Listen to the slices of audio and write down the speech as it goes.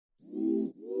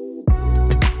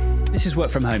This is Work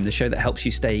From Home, the show that helps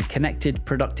you stay connected,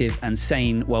 productive and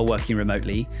sane while working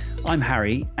remotely. I'm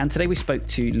Harry, and today we spoke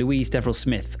to Louise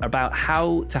Deverell-Smith about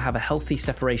how to have a healthy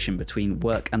separation between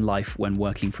work and life when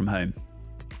working from home.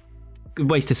 Good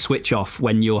ways to switch off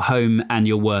when your home and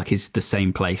your work is the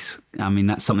same place. I mean,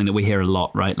 that's something that we hear a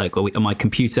lot, right? Like, my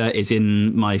computer is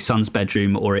in my son's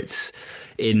bedroom, or it's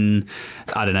in,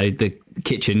 I don't know, the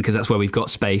kitchen, because that's where we've got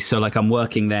space. So like I'm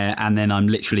working there and then I'm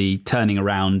literally turning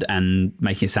around and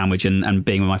making a sandwich and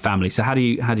being with my family. So how do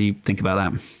you think about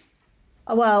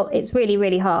that? Well, it's really,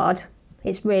 really hard.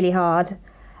 It's really hard.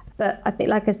 But I think,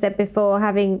 like I said before,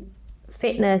 having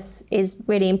fitness is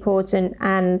really important,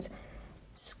 and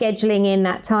scheduling in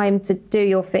that time to do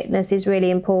your fitness is really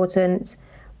important.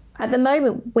 At the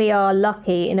moment, we are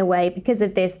lucky in a way because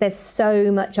of this. There's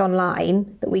so much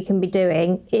online that we can be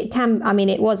doing. It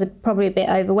was probably a bit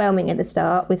overwhelming at the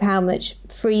start with how much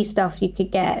free stuff you could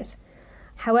get.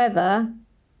 However,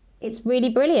 it's really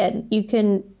brilliant. You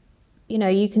can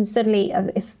suddenly,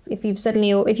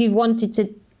 if you've wanted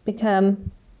to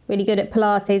become really good at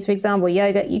Pilates, for example,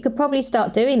 yoga, you could probably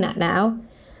start doing that now.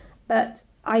 But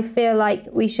I feel like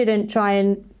we shouldn't try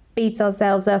and beat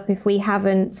ourselves up if we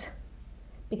haven't,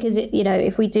 because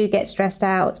if we do get stressed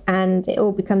out and it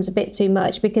all becomes a bit too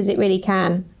much, because it really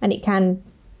can, and it can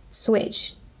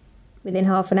switch within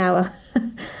half an hour.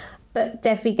 But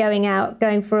definitely going out,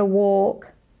 going for a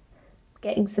walk,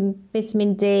 getting some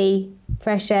vitamin D,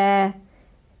 fresh air,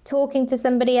 talking to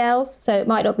somebody else. So it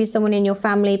might not be someone in your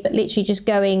family, but literally just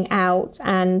going out.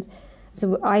 And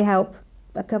so I help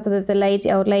a couple of the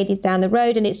old ladies down the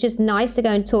road, and it's just nice to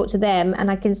go and talk to them,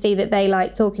 and I can see that they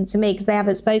like talking to me because they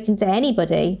haven't spoken to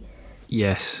anybody.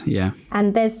 Yes, yeah.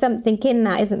 And there's something in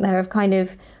that, isn't there, of kind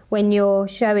of when you're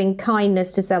showing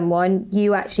kindness to someone,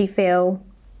 you actually feel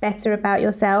better about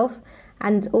yourself.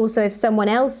 And also if someone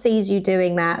else sees you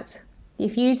doing that,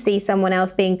 if you see someone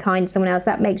else being kind to someone else,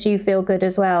 that makes you feel good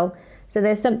as well. So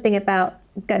there's something about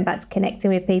going back to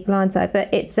connecting with people, aren't I?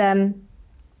 But it's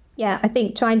yeah, I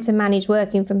think trying to manage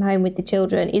working from home with the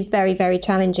children is very, very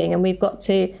challenging, and we've got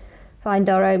to find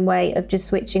our own way of just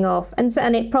switching off. And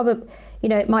it probably,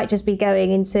 it might just be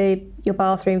going into your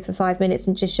bathroom for 5 minutes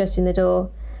and just shutting the door.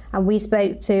 And we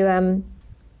spoke to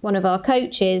one of our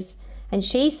coaches, and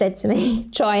she said to me,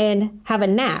 try and have a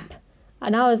nap.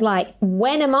 And I was like,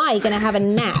 when am I going to have a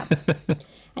nap?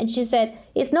 And she said,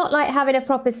 it's not like having a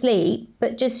proper sleep,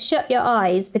 but just shut your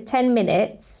eyes for 10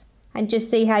 minutes and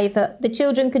just see how you feel. The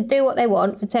children could do what they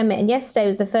want for 10 minutes. And yesterday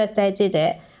was the first day I did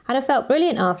it, and I felt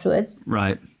brilliant afterwards.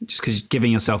 Right. Just because you're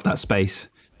giving yourself that space.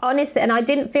 Honestly, and I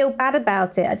didn't feel bad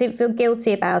about it. I didn't feel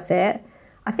guilty about it.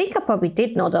 I think I probably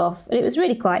did nod off, and it was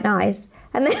really quite nice.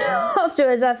 And then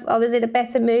afterwards, I was in a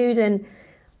better mood, and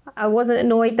I wasn't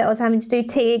annoyed that I was having to do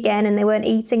tea again and they weren't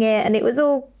eating it. And it was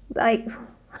all like,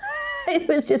 it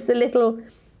was just a little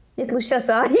shut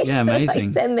eye. Yeah,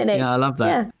 amazing. For like 10 minutes. Yeah, I love that.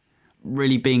 Yeah.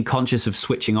 Really being conscious of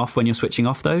switching off when you're switching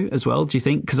off though as well, do you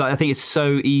think? Because I think it's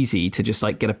so easy to just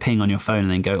like get a ping on your phone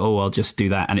and then go, oh, I'll just do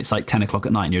that, and it's like 10 o'clock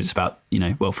at night and you're just about,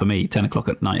 well, for me 10 o'clock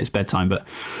at night is bedtime, but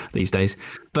these days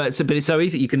but it's so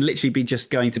easy. You can literally be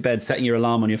just going to bed, setting your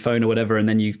alarm on your phone or whatever, and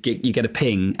then you get a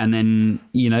ping, and then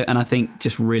and I think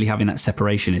just really having that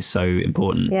separation is so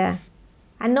important. Yeah.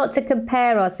 And not to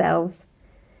compare ourselves,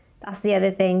 that's the other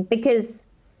thing, because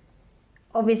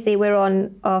obviously we're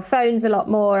on our phones a lot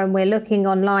more and we're looking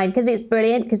online because it's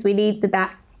brilliant, because we need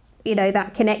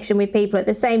that connection with people. At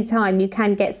the same time, you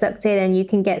can get sucked in, and you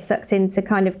can get sucked into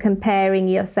kind of comparing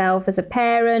yourself as a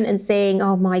parent and seeing,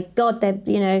 oh my God,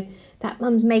 that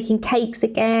mum's making cakes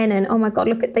again, and oh my God,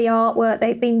 look at the artwork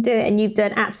they've been doing, and you've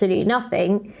done absolutely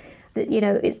nothing.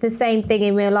 It's the same thing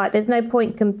in real life. There's no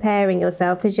point comparing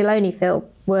yourself because you'll only feel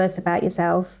worse about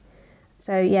yourself.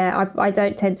 So yeah, I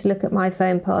don't tend to look at my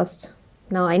phone past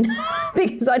 9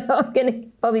 because I know I'm going to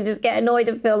probably just get annoyed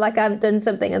and feel like I haven't done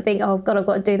something and think, oh God, I've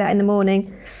got to do that in the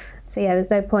morning. So yeah,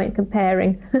 there's no point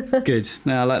comparing. Good.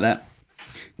 No, I like that.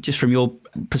 Just from your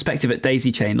perspective at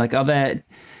Daisy Chain, are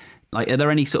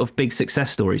there any sort of big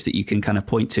success stories that you can kind of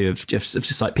point to of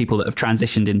just like people that have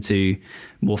transitioned into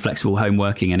more flexible home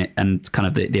working and kind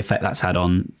of the effect that's had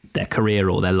on their career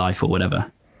or their life or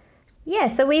whatever? Yeah,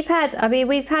 so we've had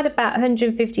about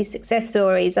 150 success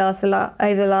stories over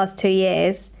the last 2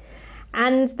 years.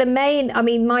 And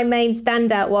my main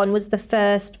standout one was the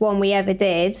first one we ever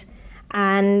did.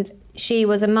 And she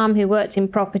was a mum who worked in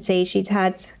property. She'd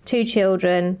had 2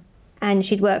 children, and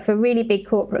she'd worked for a really big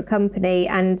corporate company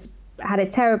and had a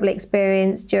terrible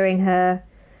experience during her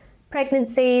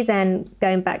pregnancies and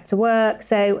going back to work.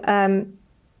 So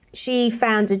she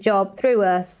found a job through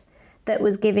us that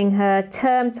was giving her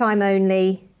term time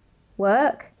only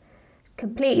work,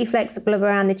 completely flexible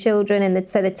around the children and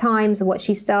so the times of what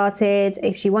she started.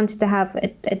 If she wanted to have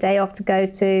a day off to go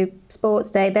to sports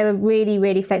day, they were really,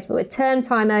 really flexible. But term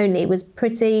time only was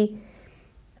pretty,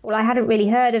 well, I hadn't really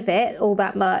heard of it all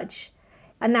that much.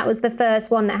 And that was the first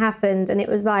one that happened. And it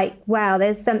was like, wow,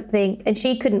 there's something, and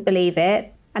she couldn't believe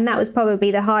it. And that was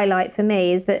probably the highlight for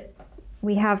me, is that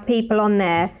we have people on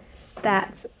there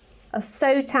that are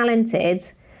so talented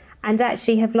and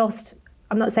actually have lost,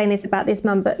 I'm not saying this about this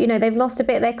mum, but, you know, they've lost a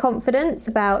bit of their confidence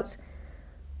about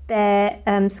their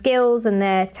skills and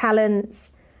their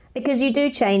talents, because you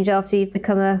do change after you've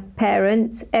become a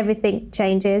parent. Everything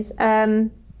changes.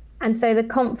 And so the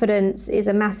confidence is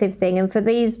a massive thing. And for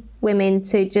these women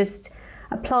to just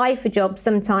apply for jobs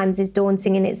sometimes is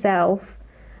daunting in itself.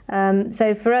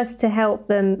 So for us to help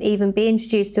them even be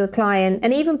introduced to a client,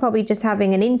 and even probably just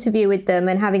having an interview with them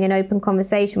and having an open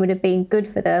conversation would have been good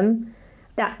for them.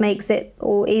 That makes it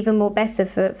all even more better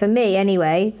for me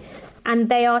anyway. And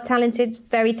they are talented,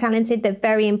 very talented. They're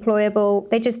very employable.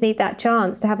 They just need that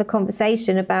chance to have a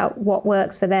conversation about what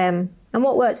works for them and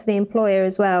what works for the employer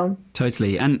as well.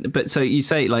 Totally. But so you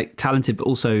say like talented, but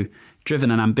also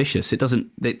driven and ambitious. It doesn't,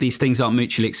 these things aren't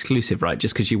mutually exclusive, right?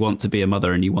 Just because you want to be a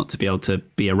mother and you want to be able to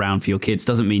be around for your kids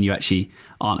doesn't mean you actually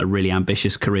aren't a really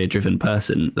ambitious, career driven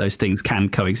person. Those things can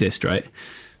coexist, right?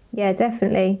 Yeah,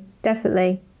 definitely.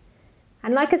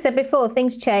 And like I said before,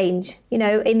 things change. You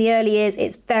know, in the early years,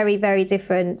 it's very, very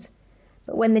different.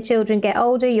 But when the children get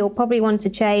older, you'll probably want to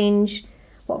change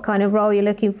what kind of role you're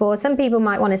looking for. Some people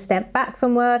might want to step back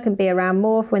from work and be around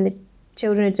more for when the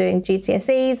children are doing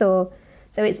GCSEs.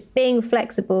 So it's being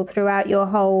flexible throughout your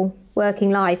whole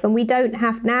working life. And we don't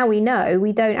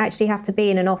actually have to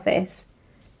be in an office.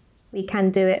 We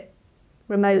can do it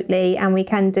remotely, and we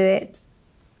can do it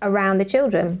around the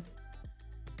children.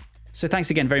 So thanks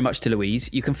again very much to Louise.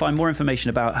 You can find more information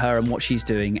about her and what she's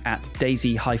doing at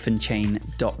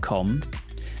daisy-chain.com.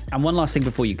 And one last thing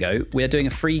before you go, we are doing a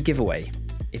free giveaway.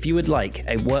 If you would like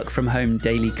a work from home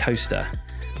daily coaster,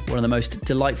 one of the most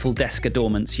delightful desk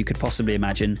adornments you could possibly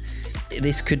imagine,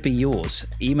 this could be yours.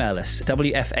 Email us,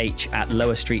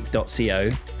 wfh@lowerstreet.co.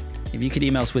 If you could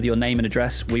email us with your name and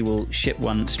address, we will ship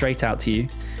one straight out to you,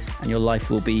 and your life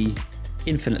will be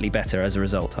infinitely better as a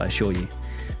result, I assure you.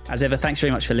 As ever, thanks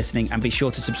very much for listening, and be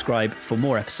sure to subscribe for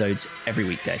more episodes every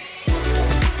weekday.